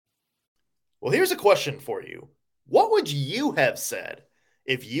Well, here's a question for you. What would you have said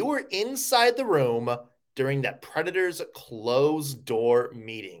if you were inside the room during that Predators closed door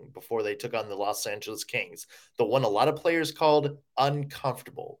meeting before they took on the Los Angeles Kings, the one a lot of players called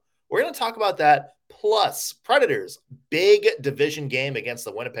uncomfortable? We're going to talk about that. Plus, Predators' big division game against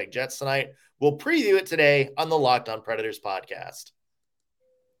the Winnipeg Jets tonight. We'll preview it today on the Locked On Predators podcast.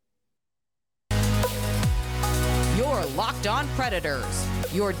 Your Locked On Predators,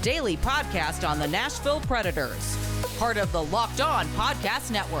 your daily podcast on the Nashville Predators. Part of the Locked On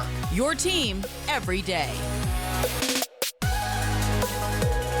Podcast Network, your team every day.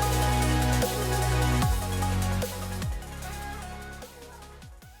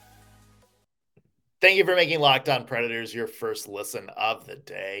 Thank you for making Locked On Predators your first listen of the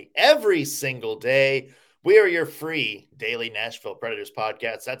day. Every single day, we are your free daily Nashville Predators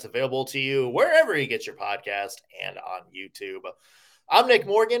podcast. That's available to you wherever you get your podcast and on YouTube. I'm Nick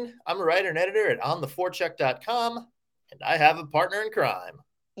Morgan. I'm a writer and editor at ontheforecheck.com, and I have a partner in crime.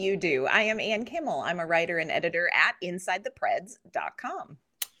 You do. I am Ann Kimmel. I'm a writer and editor at InsideThePreds.com.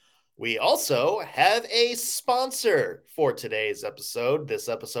 We also have a sponsor for today's episode. This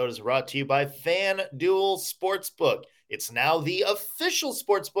episode is brought to you by FanDuel Sportsbook. It's now the official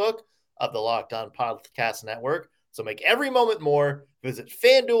sportsbook of the Locked On Podcast Network. So make every moment more. Visit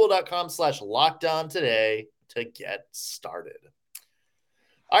FanDuel.com/LockedOn today to get started.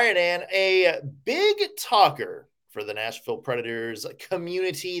 All right, Ann, a big talker for the Nashville Predators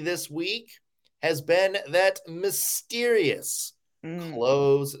community this week has been that mysterious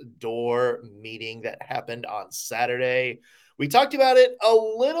closed door meeting that happened on Saturday. We talked about it a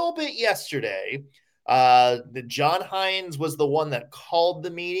little bit yesterday. John Hynes was the one that called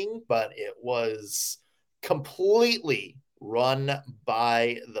the meeting, but it was completely run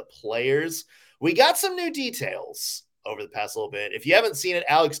by the players. We got some new details over the past little bit. If you haven't seen it,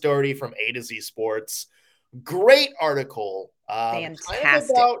 Alex Doherty from A to Z Sports, great article. Fantastic. Kind of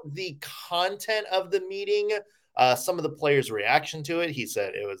about the content of the meeting. Some of the players' reaction to it. He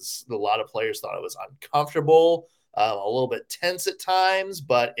said a lot of players thought it was uncomfortable, a little bit tense at times,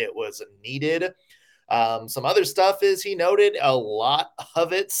 but it was needed. Some other stuff is he noted a lot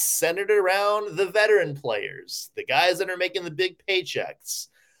of it centered around the veteran players, the guys that are making the big paychecks.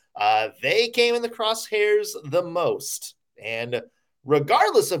 They came in the crosshairs the most. And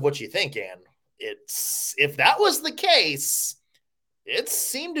regardless of what you think, Ann, if that was the case, it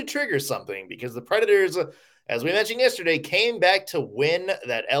seemed to trigger something because the Predators, as we mentioned yesterday, came back to win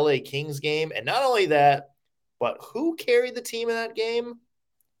that LA Kings game. And not only that, but who carried the team in that game?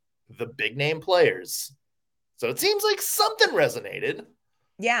 The big name players. So it seems like something resonated.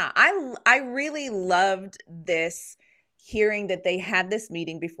 Yeah, I really loved this, hearing that they had this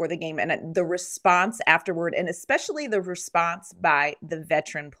meeting before the game and the response afterward, and especially the response by the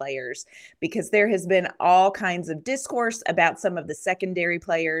veteran players, because there has been all kinds of discourse about some of the secondary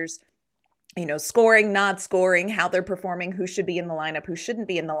players, scoring, not scoring, how they're performing, who should be in the lineup, who shouldn't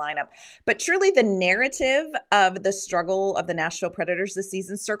be in the lineup. But truly the narrative of the struggle of the Nashville Predators this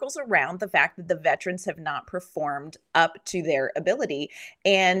season circles around the fact that the veterans have not performed up to their ability.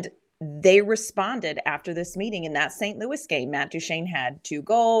 And they responded after this meeting in that St. Louis game. Matt Duchene had 2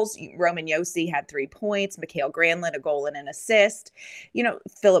 goals. Roman Josi had 3 points. Mikael Granlund, a goal and an assist.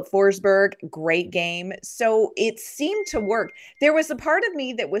 Philip Forsberg, great game. So it seemed to work. There was a part of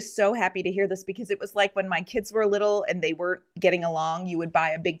me that was so happy to hear this, because it was like when my kids were little and they weren't getting along, you would buy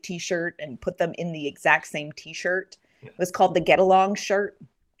a big t-shirt and put them in the exact same t-shirt. It was called the Get Along shirt.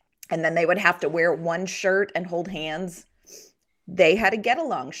 And then they would have to wear one shirt and hold hands. They had a Get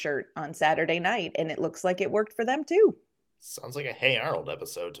Along shirt on Saturday night, and it looks like it worked for them too. Sounds like a Hey Arnold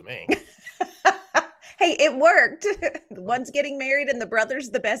episode to me. Hey, it worked. One's getting married and the brother's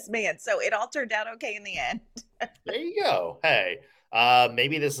the best man. So it all turned out okay in the end. There you go. Hey,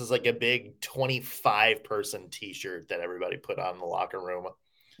 maybe this is like a big 25-person t-shirt that everybody put on in the locker room.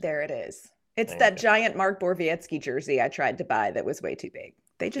 There it is. It's that giant Mark Borowiecki jersey I tried to buy that was way too big.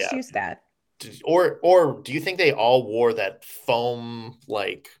 They just used that. Or do you think they all wore that foam,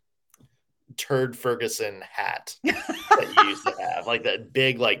 like, Turd Ferguson hat that you used to have? Like that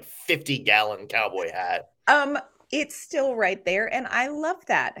big, like, 50-gallon cowboy hat. It's still right there, and I love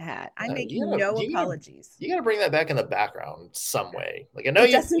that hat. I make no apologies. You got to bring that back in the background some way. Like, I know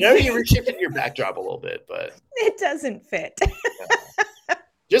you reshifted your backdrop a little bit, but it doesn't fit.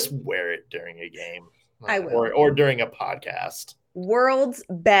 Just wear it during a game. I will. Or during a podcast. World's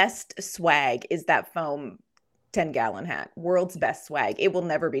best swag is that foam 10-gallon hat. World's best swag. It will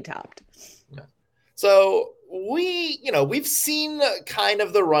never be topped. So we've seen kind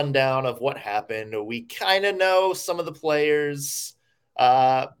of the rundown of what happened. We kind of know some of the players.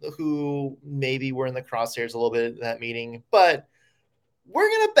 who maybe were in the crosshairs a little bit in that meeting. But we're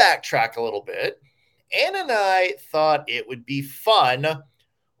going to backtrack a little bit. Ann and I thought it would be fun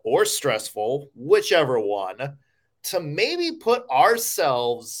or stressful, whichever one, to maybe put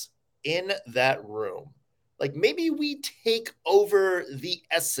ourselves in that room. Like maybe we take over the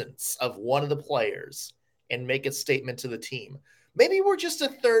essence of one of the players and make a statement to the team. Maybe we're just a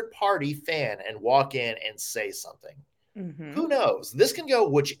third-party fan and walk in and say something. Mm-hmm. Who knows? This can go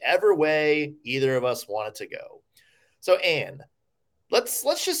whichever way either of us want it to go. So, Ann, let's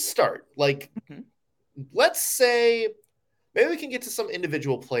just start. Like, let's say maybe we can get to some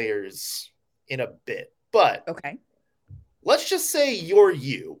individual players in a bit, but okay, let's just say you're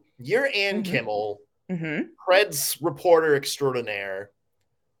Ann Kimmel, Pred's reporter extraordinaire,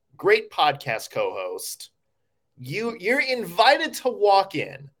 great podcast co-host. You're invited to walk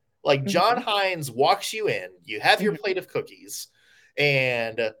in. Like John Hines walks you in, you have your plate of cookies,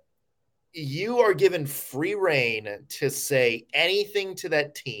 and you are given free reign to say anything to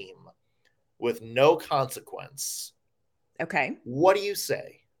that team with no consequence. Okay. What do you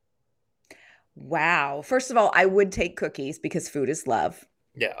say? Wow. First of all, I would take cookies because food is love.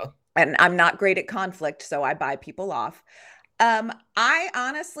 Yeah. And I'm not great at conflict, so I buy people off. I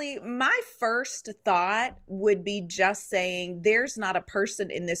honestly, my first thought would be just saying there's not a person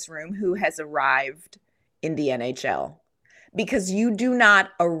in this room who has arrived in the NHL, because you do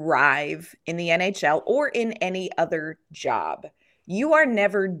not arrive in the NHL or in any other job. You are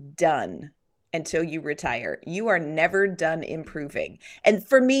never done until you retire. You are never done improving. And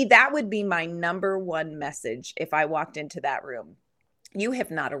for me, that would be my number one message if I walked into that room. You have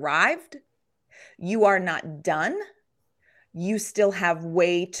not arrived. You are not done. You still have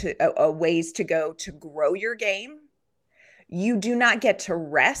ways to go to grow your game. You do not get to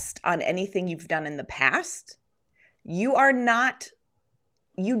rest on anything you've done in the past. You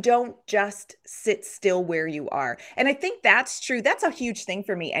don't just sit still where you are. And I think that's true. That's a huge thing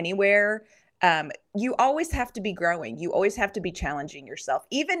for me anywhere. You always have to be growing. You always have to be challenging yourself.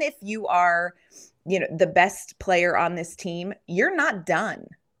 Even if you are, the best player on this team, you're not done.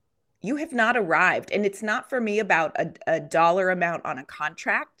 You have not arrived. And it's not for me about a dollar amount on a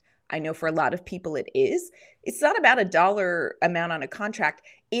contract. I know for a lot of people it is. It's not about a dollar amount on a contract.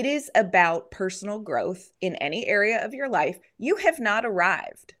 It is about personal growth in any area of your life. You have not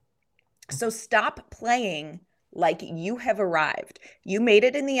arrived. So stop playing like you have arrived. You made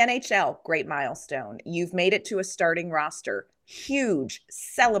it in the NHL. Great milestone. You've made it to a starting roster. Huge.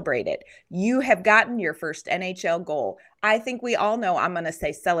 Celebrate it. You have gotten your first NHL goal. I think we all know I'm going to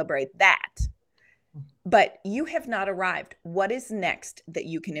say celebrate that. But you have not arrived. What is next that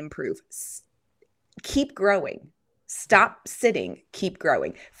you can improve? Keep growing. Stop sitting. Keep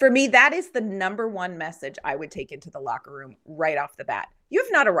growing. For me, that is the number one message I would take into the locker room right off the bat. You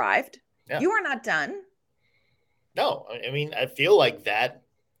have not arrived. Yeah. You are not done. No, I mean, I feel like that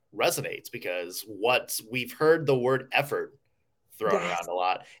resonates because we've heard the word effort thrown around a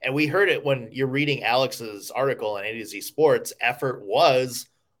lot. And we heard it when you're reading Alex's article on A to Z Sports. Effort was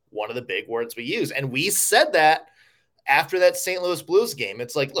one of the big words we use. And we said that after that St. Louis Blues game.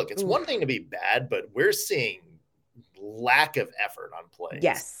 It's like, look, it's one thing to be bad, but we're seeing lack of effort on plays.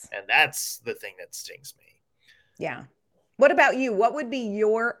 Yes. And that's the thing that stings me. Yeah. What about you? What would be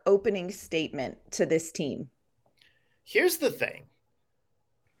your opening statement to this team? Here's the thing.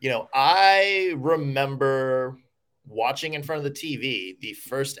 I remember watching in front of the TV the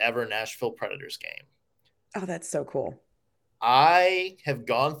first ever Nashville Predators game. Oh, that's so cool. I have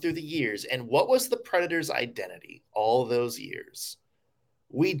gone through the years, and what was the Predators' identity all those years?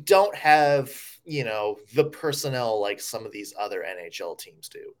 We don't have, the personnel like some of these other NHL teams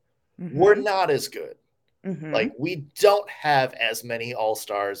do. Mm-hmm. We're not as good. Mm-hmm. Like, we don't have as many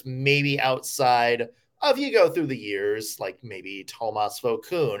all-stars, maybe outside of, you go through the years, like maybe Tomas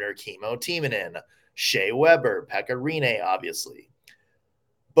Vokoun or Kimmo Timonen, Shea Weber, Pekka Rinne, obviously.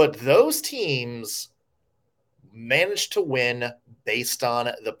 But those teams managed to win based on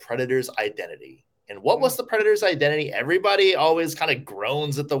the Predators' identity. And what was the Predators' identity? Everybody always kind of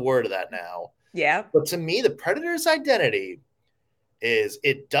groans at the word of that now. Yeah. But to me, the Predators' identity is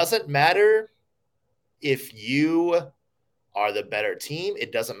it doesn't matter if you are the better team.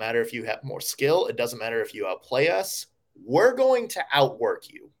 It doesn't matter if you have more skill. It doesn't matter if you outplay us. We're going to outwork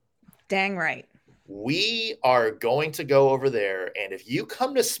you. Dang right. We are going to go over there. And if you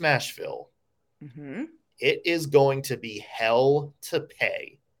come to Smashville, it is going to be hell to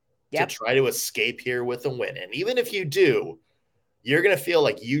pay to try to escape here with a win. And even if you do, you're going to feel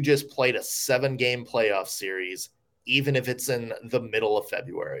like you just played a 7-game playoff series, even if it's in the middle of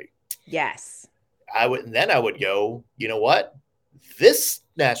February. Yes. I would go, you know what? This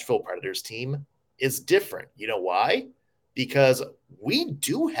Nashville Predators team is different. You know why? Because we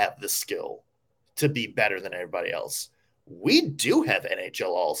do have the skill to be better than everybody else. We do have NHL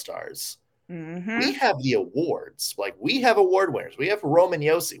All-Stars. We have the awards. Like, we have award winners. We have Roman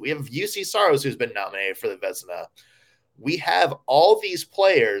Josi. We have UC Saros, who's been nominated for the Vezina. We have all these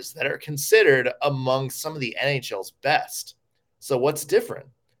players that are considered among some of the NHL's best. So what's different?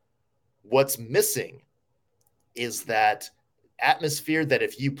 What's missing is that atmosphere that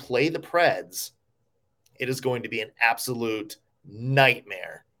if you play the Preds, it is going to be an absolute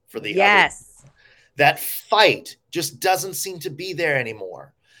nightmare for the other. That fight just doesn't seem to be there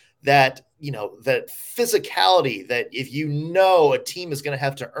anymore. That, that physicality, that if a team is going to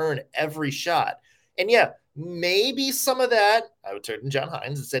have to earn every shot. And yeah, maybe some of that, I would turn to John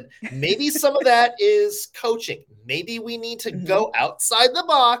Hines and said, maybe some of that is coaching. Maybe we need to go outside the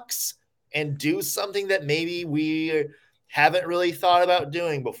box and do something that maybe we haven't really thought about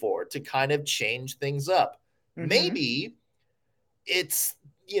doing before to kind of change things up. Maybe it's,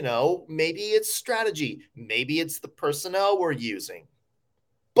 maybe it's strategy. Maybe it's the personnel we're using.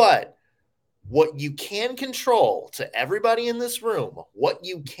 But what you can control, to everybody in this room, what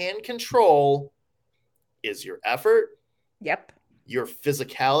you can control is your effort. Yep. Your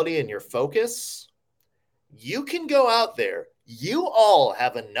physicality and your focus. You can go out there. You all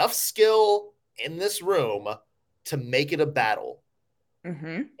have enough skill in this room to make it a battle.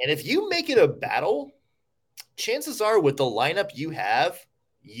 And if you make it a battle, chances are with the lineup you have,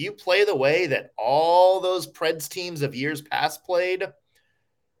 you play the way that all those Preds teams of years past played.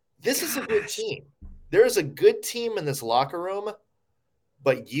 This is a good team. There is a good team in this locker room,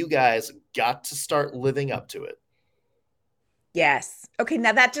 but you guys got to start living up to it. Yes. Okay,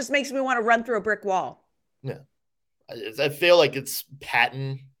 now that just makes me want to run through a brick wall. Yeah. I feel like it's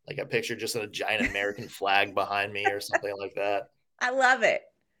Patton, like a picture just in a giant American flag behind me or something like that. I love it.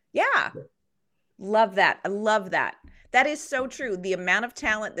 Yeah. Love that. I love that. That is so true. The amount of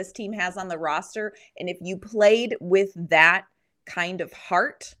talent this team has on the roster, and if you played with that kind of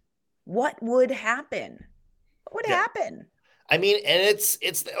heart, what would happen? What would happen? I mean, and it's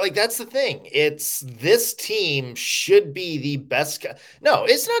like, that's the thing. It's this team should be the best. No,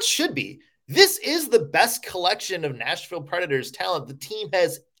 it's not should be. This is the best collection of Nashville Predators talent the team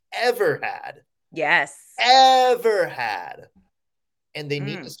has ever had. Yes. Ever had. And they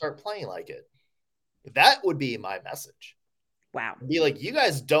need to start playing like it. That would be my message. Wow. Be like, you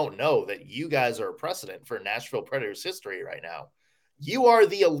guys don't know that you guys are a precedent for Nashville Predators history right now. You are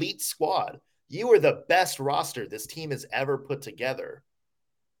the elite squad. You are the best roster this team has ever put together.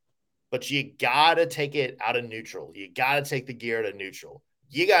 But you got to take it out of neutral. You got to take the gear out of neutral.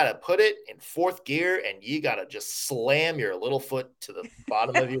 You got to put it in fourth gear, and you got to just slam your little foot to the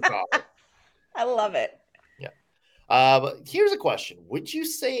bottom of your car. I love it. Yeah. Here's a question. Would you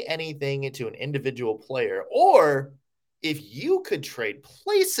say anything to an individual player, or if you could trade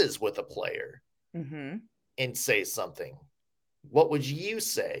places with a player and say something, what would you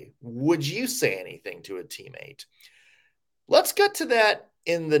say? Would you say anything to a teammate? Let's get to that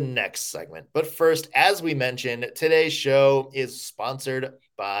in the next segment. But first, as we mentioned, today's show is sponsored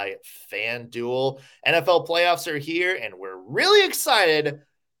by FanDuel. NFL playoffs are here, and we're really excited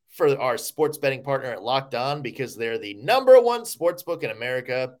for our sports betting partner at Locked On because they're the #1 sportsbook in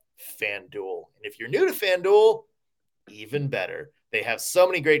America, FanDuel. And if you're new to FanDuel, even better. They have so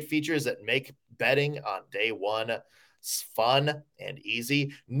many great features that make betting on day one fun and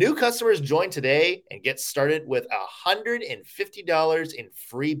easy. New customers join today and get started with $150 in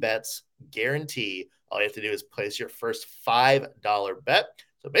free bets guarantee. All you have to do is place your first $5 bet.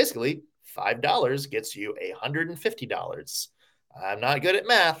 So basically, $5 gets you $150. I'm not good at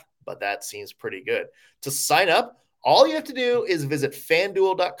math, but that seems pretty good. To sign up, all you have to do is visit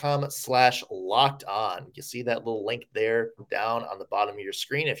fanduel.com/locked on. You see that little link there down on the bottom of your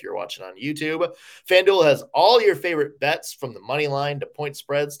screen if you're watching on YouTube. FanDuel has all your favorite bets from the money line to point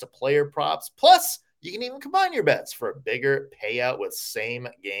spreads to player props. Plus, you can even combine your bets for a bigger payout with same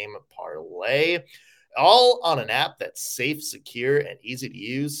game parlay. All on an app that's safe, secure, and easy to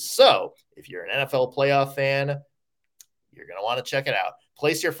use. So if you're an NFL playoff fan, you're going to want to check it out.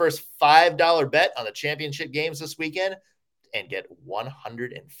 Place your first $5 bet on the championship games this weekend and get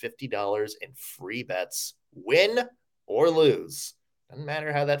 $150 in free bets. Win or lose. Doesn't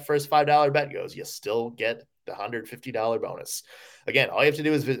matter how that first $5 bet goes. You still get the $150 bonus. Again, all you have to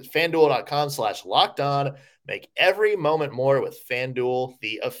do is visit fanduel.com/locked on. Make every moment more with FanDuel,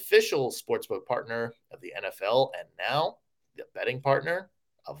 the official sportsbook partner of the NFL, and now the betting partner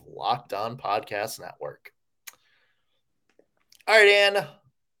of Locked On Podcast Network. All right, Ann,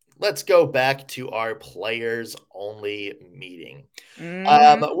 let's go back to our players only meeting.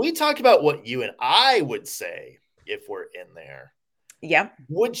 We talked about what you and I would say if we're in there. Yep.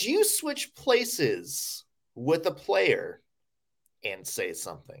 Would you switch places with a player and say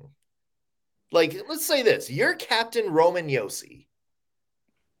something? Like, let's say this. You're Captain Roman Josi,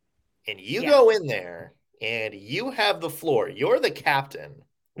 and you go in there, and you have the floor. You're the captain.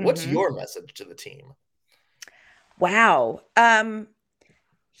 What's your message to the team? Wow.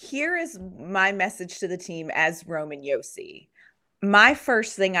 Here is my message to the team as Roman Josi. My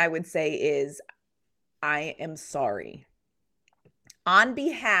first thing I would say is, I am sorry. On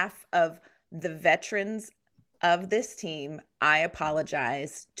behalf of the veterans of this team, I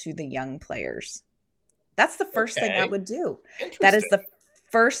apologize to the young players. That's the first thing I would do. That is the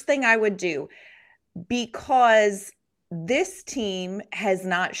first thing I would do, because this team has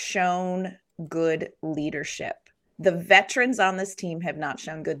not shown good leadership. The veterans on this team have not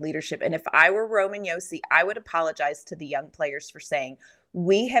shown good leadership. And if I were Roman Josi, I would apologize to the young players for saying,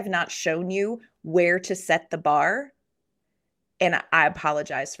 we have not shown you where to set the bar. And I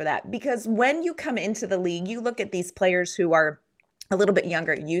apologize for that, because when you come into the league, you look at these players who are a little bit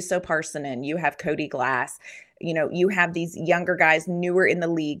younger. Juuso Parssinen, you have Cody Glass, you have these younger guys newer in the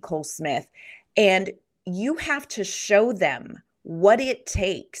league, Cole Smith, and you have to show them what it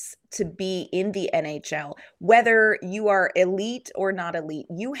takes to be in the NHL. Whether you are elite or not elite,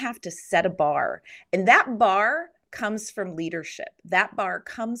 you have to set a bar. And that bar comes from leadership. That bar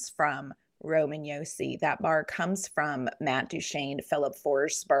comes from Roman Josi. That bar comes from Matt Duchene, Philip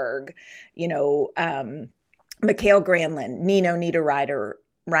Forsberg, Mikhail Granlund, Nino Niederreiter,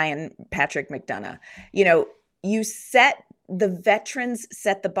 Ryan Patrick McDonough. The veterans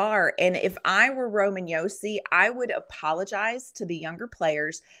set the bar. And if I were Roman Josi, I would apologize to the younger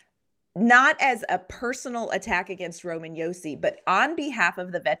players, not as a personal attack against Roman Josi, but on behalf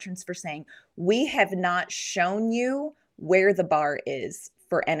of the veterans, for saying, we have not shown you where the bar is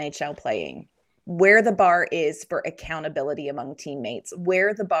for NHL playing, where the bar is for accountability among teammates,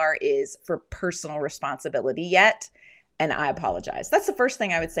 where the bar is for personal responsibility yet. And I apologize. That's the first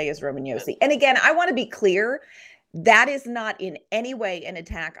thing I would say is Roman Josi. And again, I want to be clear. That is not in any way an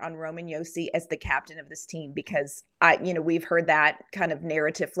attack on Roman Josi as the captain of this team, because we've heard that kind of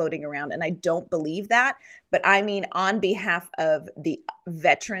narrative floating around, and I don't believe that. But I mean, on behalf of the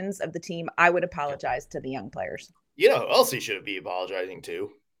veterans of the team, I would apologize to the young players. You know who else he should be apologizing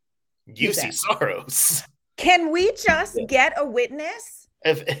to? Juuse Saros. Can we just get a witness?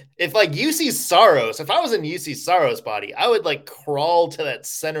 If like Juuse Saros, if I was in Juuse Saros' body, I would like crawl to that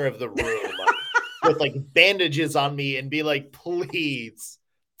center of the room with like bandages on me and be like, please,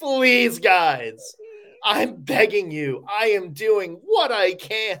 guys, I'm begging you. I am doing what I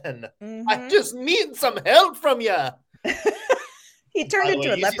can. I just need some help from you. He turned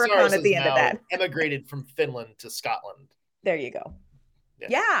into a leprechaun at the end of that. Emigrated from Finland to Scotland. There you go.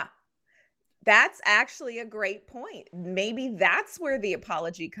 Yeah. That's actually a great point. Maybe that's where the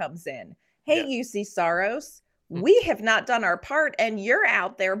apology comes in. Hey, Juuse Saros, we have not done our part, and you're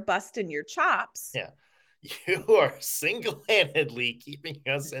out there busting your chops. Yeah. You are single-handedly keeping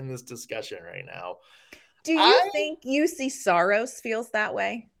us in this discussion right now. Do you think Juuse Saros feels that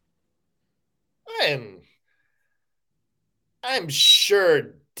way? I'm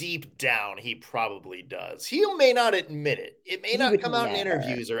sure deep down he probably does. He may not admit it. It may not come out in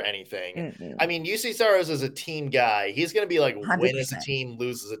interviews or anything. Mm-hmm. I mean, Juuse Saros is a team guy. He's going to be like, 100%. Win as a team,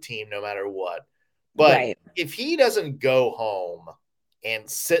 lose as a team, no matter what. But if he doesn't go home and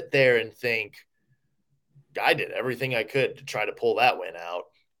sit there and think, I did everything I could to try to pull that win out.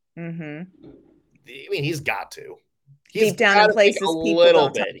 Mm-hmm. I mean, he's got to. Deep down in places, a little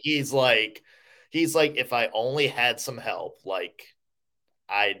bit. He's like, if I only had some help, like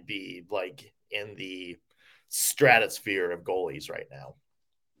I'd be like in the stratosphere of goalies right now.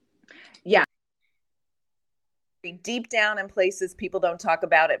 Yeah. Deep down in places people don't talk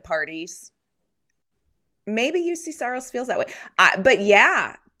about at parties. Maybe Juuse Saros feels that way. But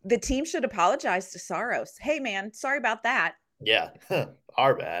yeah, the team should apologize to Saros. Hey, man, sorry about that. Yeah,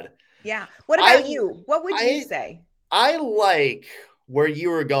 our bad. Yeah. What about you? What would you say? I like where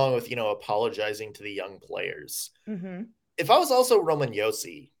you were going with, apologizing to the young players. Mm-hmm. If I was also Roman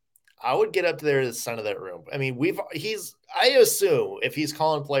Josi, I would get up to the center of that room. I mean, I assume if he's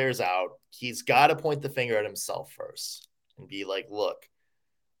calling players out, he's got to point the finger at himself first and be like, look,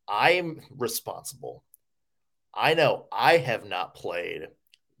 I am responsible. I know I have not played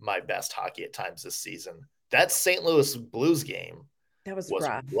my best hockey at times this season. That St. Louis Blues game was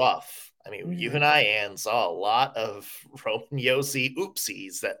rough. I mean, you and I, Ann, saw a lot of Roman Josi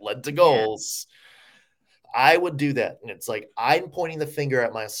oopsies that led to goals. I would do that. And it's like, I'm pointing the finger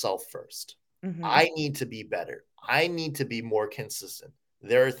at myself first. Mm-hmm. I need to be better. I need to be more consistent.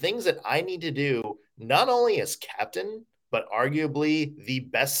 There are things that I need to do, not only as captain, but arguably the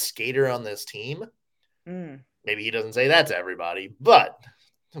best skater on this team. Maybe he doesn't say that to everybody, but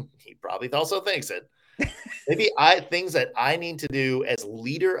he probably also thinks it. Maybe things that I need to do as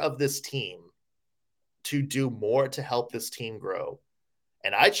leader of this team to do more to help this team grow.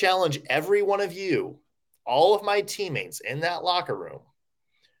 And I challenge every one of you, all of my teammates in that locker room,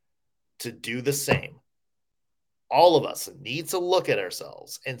 to do the same. All of us need to look at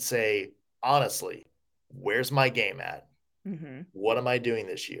ourselves and say, honestly, where's my game at? Mm-hmm. What am I doing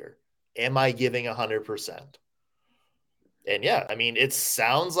this year? Am I giving 100%? And yeah, I mean, it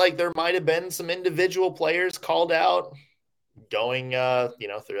sounds like there might have been some individual players called out going, through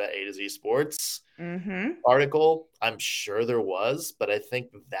that A to Z Sports article. I'm sure there was, but I think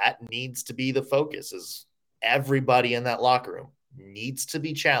that needs to be the focus. Is everybody in that locker room needs to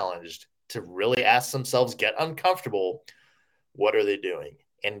be challenged to really ask themselves, get uncomfortable. What are they doing?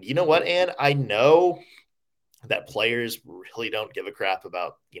 And you know what, Ann? I know that players really don't give a crap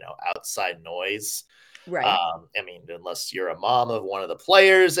about, outside noise. Right. I mean, unless you're a mom of one of the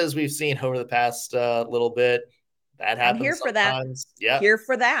players, as we've seen over the past little bit, that happens. I'm here sometimes. For that. Yeah. Here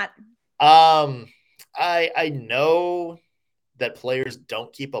for that. I know that players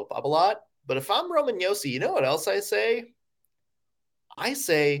don't keep up a lot, but if I'm Roman Josi, you know what else I say? I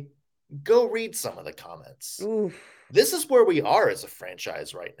say, go read some of the comments. Oof. This is where we are as a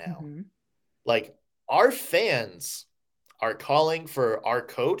franchise right now. Mm-hmm. Like, our fans are calling for our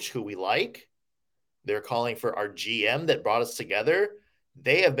coach, who we like. They're calling for our GM that brought us together.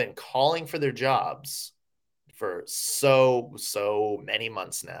 They have been calling for their jobs for so many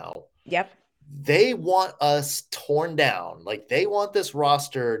months now. Yep. They want us torn down. Like, they want this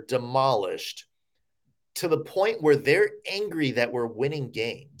roster demolished to the point where they're angry that we're winning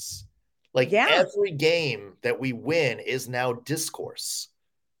games. Like, every game that we win is now discourse.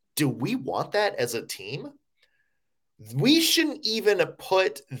 Do we want that as a team? We shouldn't even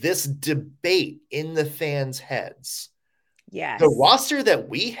put this debate in the fans' heads. Yes. The roster that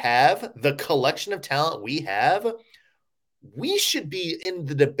we have, the collection of talent we have, we should be in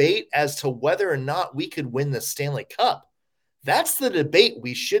the debate as to whether or not we could win the Stanley Cup. That's the debate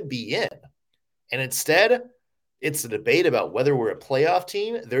we should be in. And instead, it's a debate about whether we're a playoff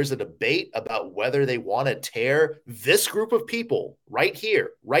team. There's a debate about whether they want to tear this group of people right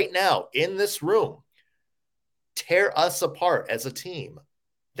here, right now, in this room, tear us apart as a team.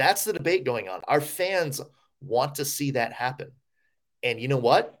 That's the debate going on. Our fans want to see that happen. And you know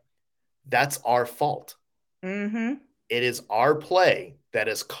what? That's our fault. Mm-hmm. It is our play that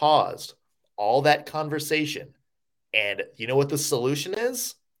has caused all that conversation. And you know what the solution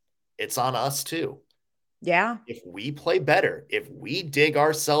is? It's on us too. Yeah. If we play better, if we dig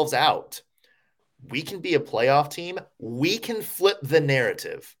ourselves out, we can be a playoff team. We can flip the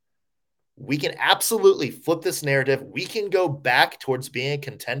narrative. We can absolutely flip this narrative. We can go back towards being a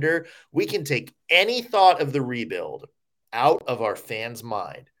contender. We can take any thought of the rebuild out of our fans'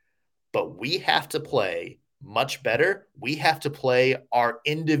 mind. But we have to play much better. We have to play our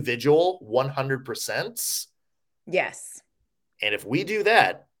individual 100%. Yes. And if we do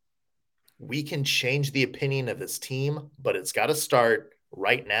that, we can change the opinion of this team, but it's got to start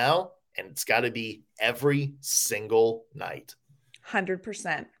right now, and it's got to be every single night.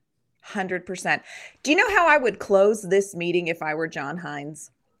 100%. 100%. Do you know how I would close this meeting if I were John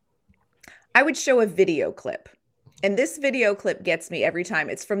Hynes? I would show a video clip. And this video clip gets me every time.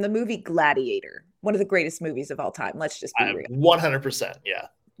 It's from the movie Gladiator, one of the greatest movies of all time. Let's just be real. 100%. Yeah.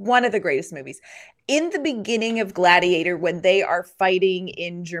 One of the greatest movies. In the beginning of Gladiator, when they are fighting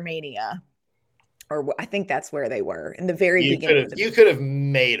in Germania, or I think that's where they were in the very beginning. You could have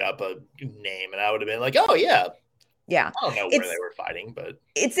made up a name and I would have been like, oh, yeah. Yeah. I don't know where they were fighting, but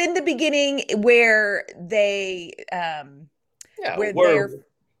it's in the beginning where they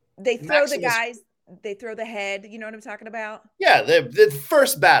they throw the guys, they throw the head, you know what I'm talking about? Yeah, the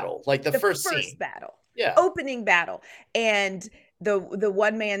first battle, like the first scene. Battle. Yeah. Opening battle. And the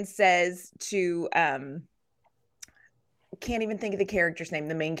one man says to can't even think of the character's name,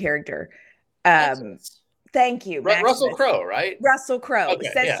 the main character. Thank you. Russell Crowe, right? Russell Crowe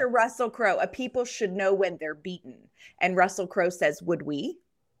says to Russell Crowe, a people should know when they're beaten. And Russell Crowe says, would we?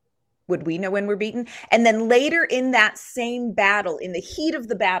 Would we know when we're beaten? And then later in that same battle, in the heat of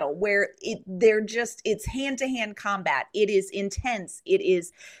the battle, where it's hand-to-hand combat, it is intense, it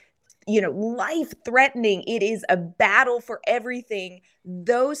is, life-threatening, it is a battle for everything.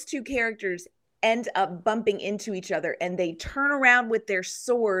 Those two characters end up bumping into each other, and they turn around with their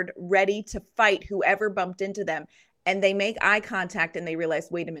sword ready to fight whoever bumped into them. And they make eye contact and they realize,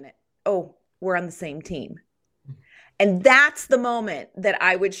 wait a minute. Oh, we're on the same team. And that's the moment that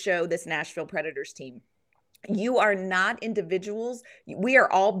I would show this Nashville Predators team. You are not individuals. We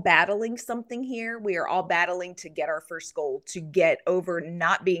are all battling something here. We are all battling to get our first goal, to get over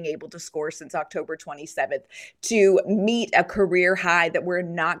not being able to score since October 27th, to meet a career high that we're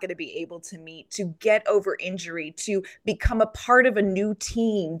not going to be able to meet, to get over injury, to become a part of a new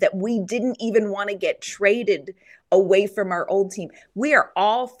team that we didn't even want to get traded away from our old team. We are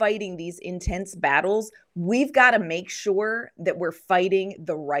all fighting these intense battles. We've got to make sure that we're fighting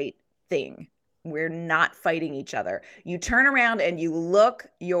the right thing. We're not fighting each other. You turn around and you look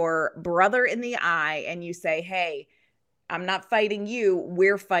your brother in the eye and you say, hey, I'm not fighting you.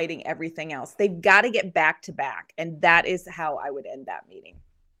 We're fighting everything else. They've got to get back to back. And that is how I would end that meeting.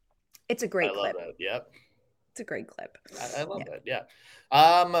 It's a great clip. Love that. Yep. It's a great clip. I love that. Yeah.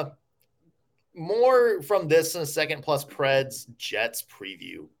 More from this in a second, plus Preds Jets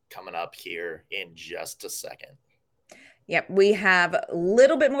preview coming up here in just a second. Yep, we have a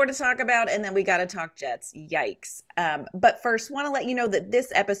little bit more to talk about, and then we got to talk Jets. Yikes. But first, want to let you know that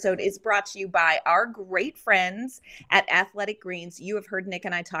this episode is brought to you by our great friends at Athletic Greens. You have heard Nick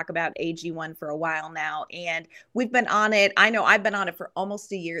and I talk about AG1 for a while now, and we've been on it. I know I've been on it for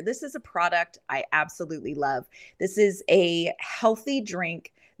almost a year. This is a product I absolutely love. This is a healthy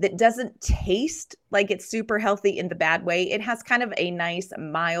drink that doesn't taste like it's super healthy in the bad way. It has kind of a nice,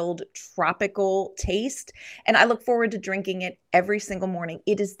 mild, tropical taste. And I look forward to drinking it every single morning.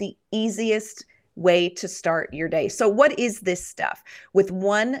 It is the easiest way to start your day. So what is this stuff? With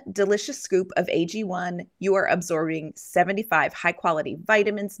one delicious scoop of AG1, you are absorbing 75 high-quality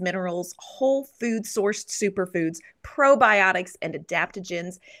vitamins, minerals, whole food sourced superfoods, probiotics, and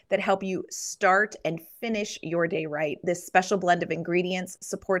adaptogens that help you start and finish your day right. This special blend of ingredients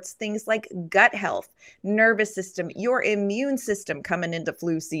supports things like gut health, nervous system, your immune system coming into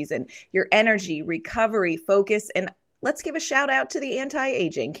flu season, your energy, recovery, focus, and let's give a shout out to the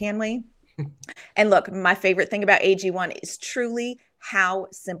anti-aging, can we? And look, my favorite thing about AG1 is truly how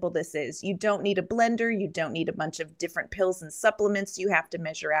simple this is. You don't need a blender. You don't need a bunch of different pills and supplements you have to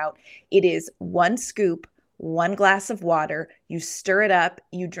measure out. It is one scoop, one glass of water. You stir it up,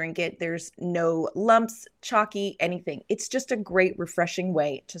 you drink it. There's no lumps, chalky, anything. It's just a great, refreshing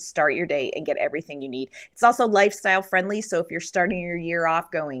way to start your day and get everything you need. It's also lifestyle friendly. So if you're starting your year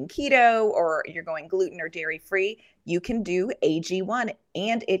off going keto or you're going gluten or dairy free, you can do AG1,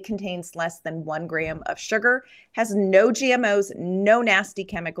 and it contains less than 1 gram of sugar, has no GMOs, no nasty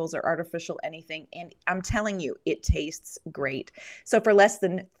chemicals or artificial anything. And I'm telling you, it tastes great. So for less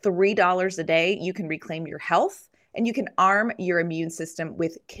than $3 a day, you can reclaim your health and you can arm your immune system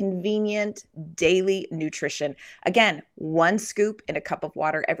with convenient daily nutrition. Again, one scoop in a cup of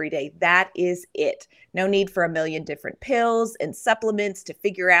water every day. That is it. No need for a million different pills and supplements to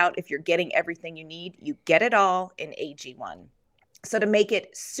figure out if you're getting everything you need. You get it all in AG1. So to make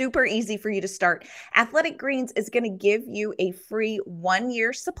it super easy for you to start, Athletic Greens is going to give you a free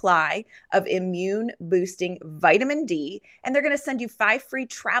 1-year supply of immune boosting vitamin D, and they're going to send you 5 free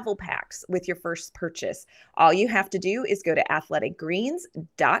travel packs with your first purchase. All you have to do is go to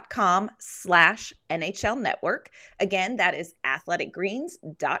athleticgreens.com/NHL Network. Again, that is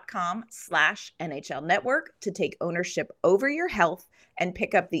athleticgreens.com/NHL Network to take ownership over your health and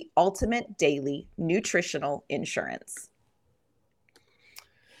pick up the ultimate daily nutritional insurance.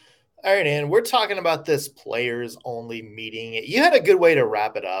 All right, and we're talking about this players only meeting. You had a good way to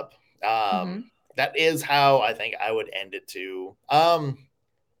wrap it up. That is how I think I would end it too. I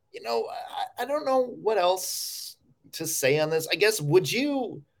don't know what else to say on this. I guess,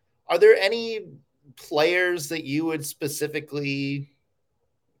 are there any players that you would specifically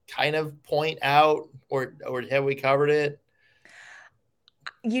kind of point out, or have we covered it?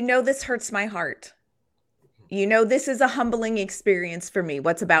 This hurts my heart. This is a humbling experience for me,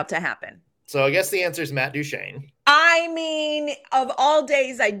 what's about to happen. So I guess the answer is Matt Duchene. I mean, of all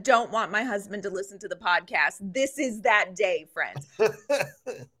days, I don't want my husband to listen to the podcast. This is that day, friends.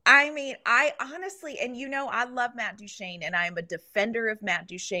 I mean, I honestly, and I love Matt Duchene, and I am a defender of Matt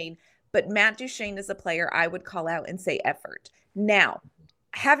Duchene, but Matt Duchene is a player I would call out and say effort. Now,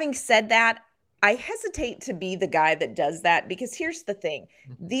 having said that, I hesitate to be the guy that does that because here's the thing.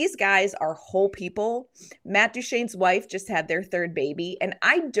 These guys are whole people. Matt Duchene's wife just had their 3rd baby. And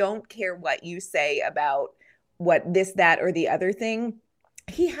I don't care what you say about what this, that, or the other thing.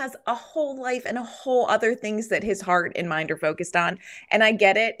 he has a whole life and a whole other things that his heart and mind are focused on. And I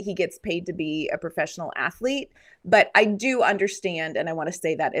get it. He gets paid to be a professional athlete, but I do understand. And I want to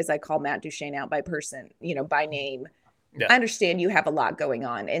say that as I call Matt Duchene out by person, by name. Yeah. I understand you have a lot going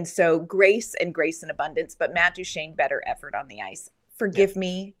on. And so grace and abundance, but Matt Duchene, better effort on the ice. Forgive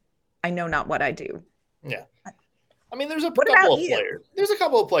me. I know not what I do. Yeah. I mean, there's a couple of players. There's a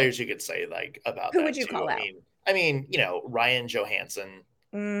couple of players you could say about who would you call out? I mean, Ryan Johansson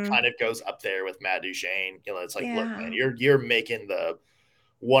kind of goes up there with Matt Duchene. It's like, look, man, you're making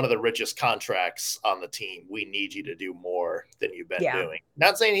one of the richest contracts on the team. We need you to do more than you've been doing.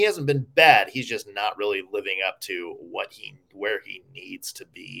 Not saying he hasn't been bad. He's just not really living up to where he needs to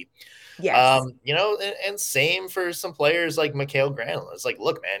be. Yes. And same for some players like Mikael Granlund. It's like,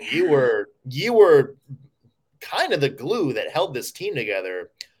 look, man, you were kind of the glue that held this team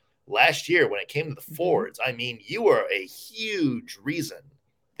together last year when it came to the forwards. I mean, you were a huge reason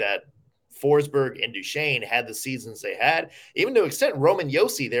that Forsberg and Duchene had the seasons they had, even to extent Roman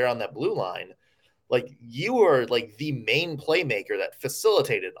Josi there on that blue line. Like, you were like the main playmaker that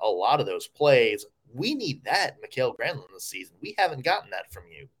facilitated a lot of those plays. We need that, Mikael Granlund, this season. We haven't gotten that from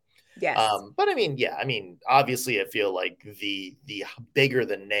you. Yes. But I mean, obviously I feel like the bigger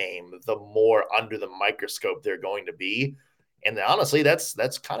the name, the more under the microscope they're going to be. And honestly, that's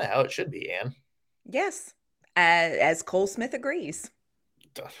kind of how it should be, Ann. Yes. As Cole Smith agrees.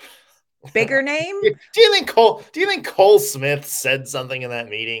 Bigger name? Do you think Cole Smith said something in that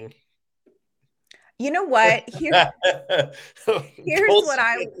meeting? You know what? Here's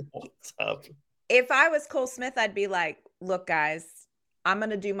what's up. If I was Cole Smith, I'd be like, look, guys, I'm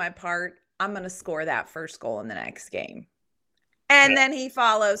going to do my part. I'm going to score that first goal in the next game. And then he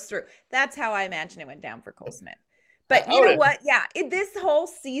follows through. That's how I imagine it went down for Cole Smith. But you know what? Yeah, this whole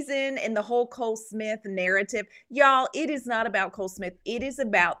season and the whole Cole Smith narrative, y'all, it is not about Cole Smith. It is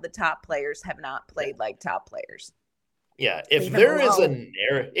about the top players have not played like top players. Yeah, if there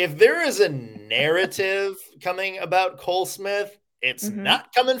is a narrative coming about Cole Smith, it's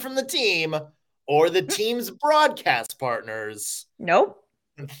not coming from the team or the team's broadcast partners. Nope.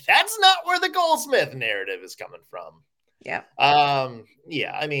 That's not where the Cole Smith narrative is coming from. Yeah.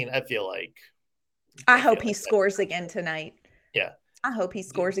 Yeah, I mean, I feel like I hope he scores again tonight. Yeah. I hope he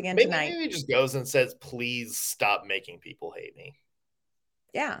scores again tonight. Maybe he just goes and says, please stop making people hate me.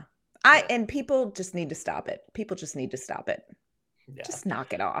 Yeah. And people just need to stop it. People just need to stop it. Yeah. Just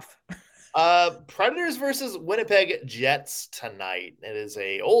knock it off. Predators versus Winnipeg Jets tonight. It is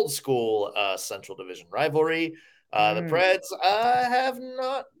a old school Central Division rivalry. The Preds have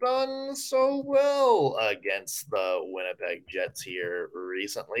not done so well against the Winnipeg Jets here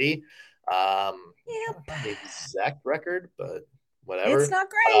recently. The exact record, but whatever. It's not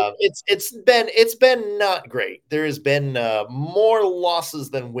great. It's been not great. There has been more losses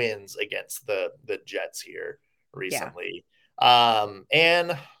than wins against the Jets here recently. Yeah.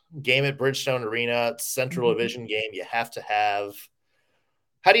 And game at Bridgestone Arena, Central Division game. You have to have.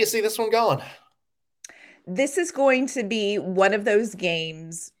 How do you see this one going? This is going to be one of those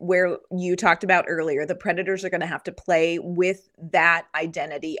games where you talked about earlier, the Predators are going to have to play with that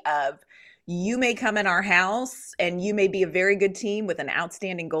identity of, you may come in our house and you may be a very good team with an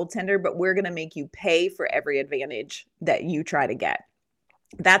outstanding goaltender, but we're going to make you pay for every advantage that you try to get.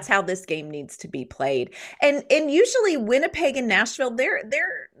 That's how this game needs to be played. And usually Winnipeg and Nashville,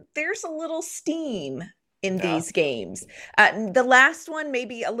 there's a little steam in these games. The last one,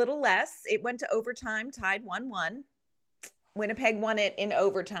 maybe a little less. It went to overtime, tied 1-1. Winnipeg won it in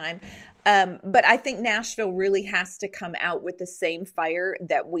overtime. But I think Nashville really has to come out with the same fire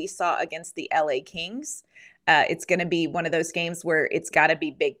that we saw against the LA Kings. It's going to be one of those games where it's got to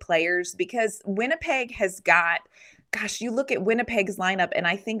be big players, because Winnipeg has got, gosh, you look at Winnipeg's lineup, and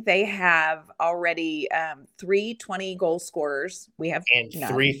I think they have already 3 20-goal scorers. We have and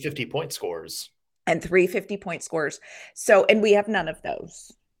 3 50-point scorers. And 3 50-point scorers. So, and we have none of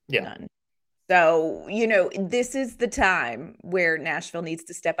those. Yeah. None. So, this is the time where Nashville needs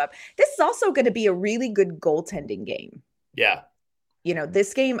to step up. This is also going to be a really good goaltending game. Yeah.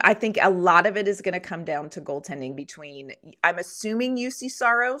 This game, I think a lot of it is going to come down to goaltending between, I'm assuming UC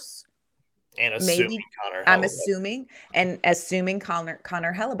Saros. And assuming Connor Hellebuyck. I'm assuming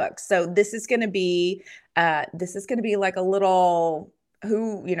Connor Hellebuyck. So this is going to be like a little,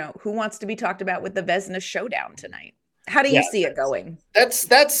 who wants to be talked about with the Vezina showdown tonight. How do you see it going? That's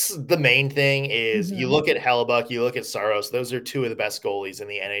the main thing is you look at Hellebuyck, you look at Saros. Those are 2 of the best goalies in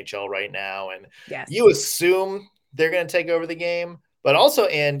the NHL right now. And you assume they're going to take over the game. But also,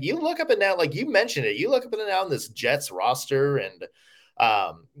 and you look up and down, like you mentioned it, you look up and down this Jets roster, and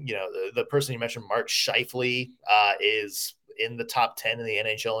the person you mentioned, Mark Scheifele, is in the top 10 in the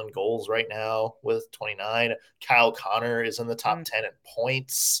NHL in goals right now with 29. Kyle Connor is in the top 10 in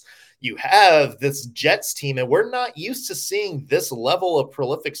points. You have this Jets team, and we're not used to seeing this level of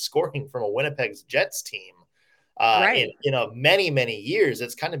prolific scoring from a Winnipeg's Jets team. Right. In many years.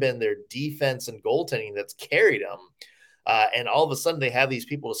 It's kind of been their defense and goaltending that's carried them. And all of a sudden they have these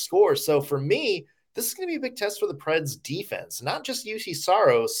people to score. So for me, this is going to be a big test for the Preds defense, not just Juuse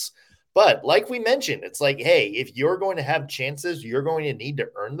Saros, but like we mentioned, it's like, hey, if you're going to have chances, you're going to need to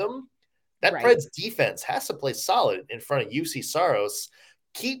earn them. That Preds defense has to play solid in front of Juuse Saros.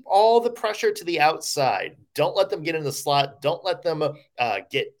 Keep all the pressure to the outside. Don't let them get in the slot. Don't let them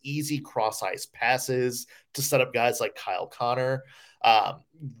get easy cross-ice passes to set up guys like Kyle Connor.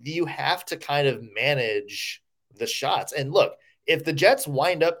 You have to kind of manage the shots. And look, if the Jets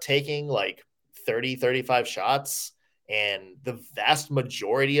wind up taking like 30, 35 shots, and the vast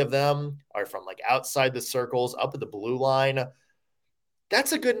majority of them are from like outside the circles, up at the blue line,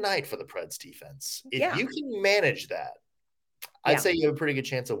 that's a good night for the Preds defense. If you can manage that, I'd say you have a pretty good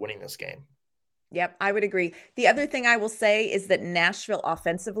chance of winning this game. Yep, I would agree. The other thing I will say is that Nashville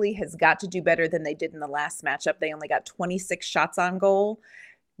offensively has got to do better than they did in the last matchup. They only got 26 shots on goal.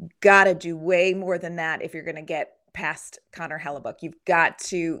 Got to do way more than that if you're going to get past Connor Hellebuyck. You've got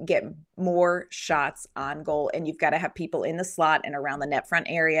to get more shots on goal, and you've got to have people in the slot and around the net front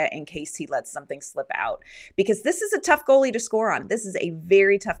area in case he lets something slip out, because this is a tough goalie to score on. This is a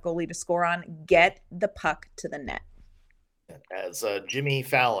very tough goalie to score on. Get the puck to the net. As Jimmy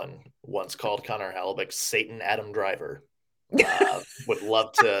Fallon once called Connor Hellebuyck, Satan Adam Driver. Would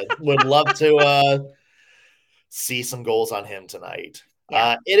love to see some goals on him tonight.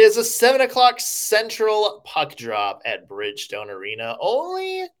 It is a 7:00 Central puck drop at Bridgestone Arena.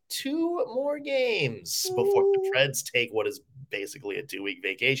 Only 2 more games before the Preds take what is basically a 2-week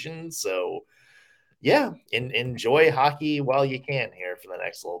vacation. So, yeah, enjoy hockey while you can here for the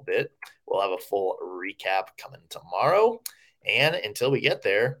next little bit. We'll have a full recap coming tomorrow. And until we get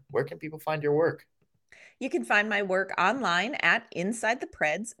there, where can people find your work? You can find my work online at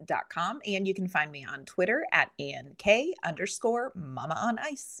InsideThePreds.com, and you can find me on Twitter at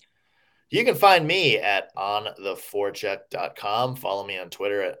ANK_MamaOnIce. You can find me at OnTheForecheck.com. Follow me on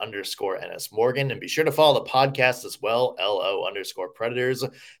Twitter at _NSMorgan, and be sure to follow the podcast as well, LO_Predators.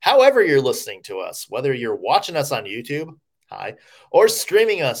 However you're listening to us, whether you're watching us on YouTube, hi, or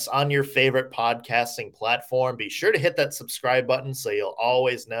streaming us on your favorite podcasting platform, be sure to hit that subscribe button so you'll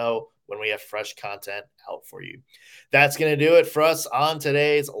always know when we have fresh content out for you. That's going to do it for us on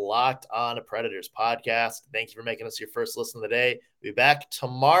today's Locked On Predators podcast. Thank you for making us your first listen of the day. We'll be back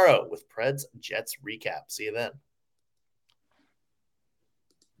tomorrow with Preds Jets recap. See you then.